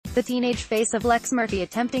The teenage face of Lex Murphy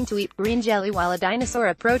attempting to eat green jelly while a dinosaur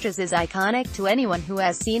approaches is iconic to anyone who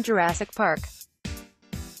has seen Jurassic Park.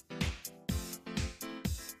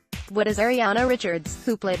 What is Ariana Richards,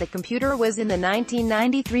 who played the computer whiz in the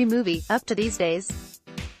 1993 movie, up to these days?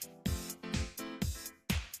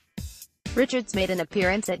 Richards made an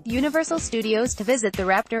appearance at Universal Studios to visit the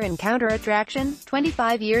Raptor Encounter attraction,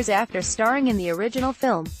 25 years after starring in the original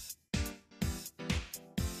film.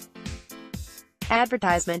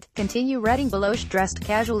 Advertisement: continue reading below. Dressed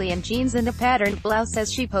casually in jeans and a patterned blouse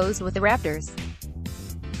as she posed with the Raptors.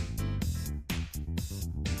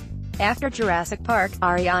 After Jurassic Park,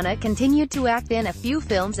 Ariana continued to act in a few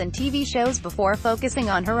films and TV shows before focusing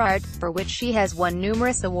on her art, for which she has won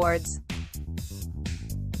numerous awards.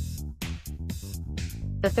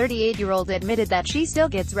 The 38-year-old admitted that she still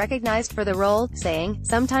gets recognized for the role, saying,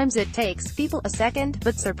 "Sometimes it takes people a second,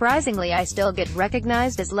 but surprisingly I still get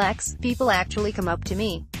recognized as Lex. People actually come up to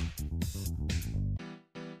me.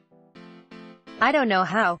 I don't know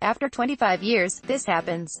how, after 25 years, this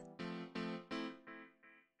happens.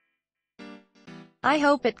 I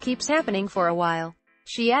hope it keeps happening for a while."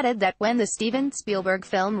 She added that when the Steven Spielberg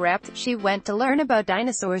film wrapped, she went to learn about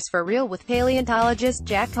dinosaurs for real with paleontologist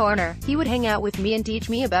Jack Horner. "He would hang out with me and teach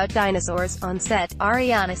me about dinosaurs on set,"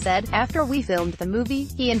 Ariana said. "After we filmed the movie,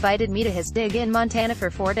 he invited me to his dig in Montana for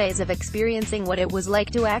 4 days of experiencing what it was like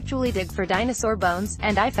to actually dig for dinosaur bones,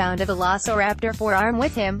 and I found a velociraptor forearm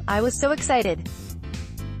with him. I was so excited.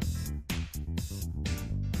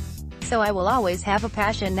 So I will always have a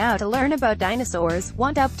passion now to learn about dinosaurs."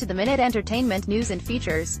 Want up-to-the-minute entertainment news and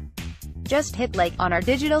features? Just hit like on our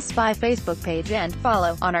Digital Spy Facebook page and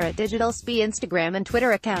follow on our Digital Spy Instagram and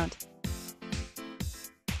Twitter account.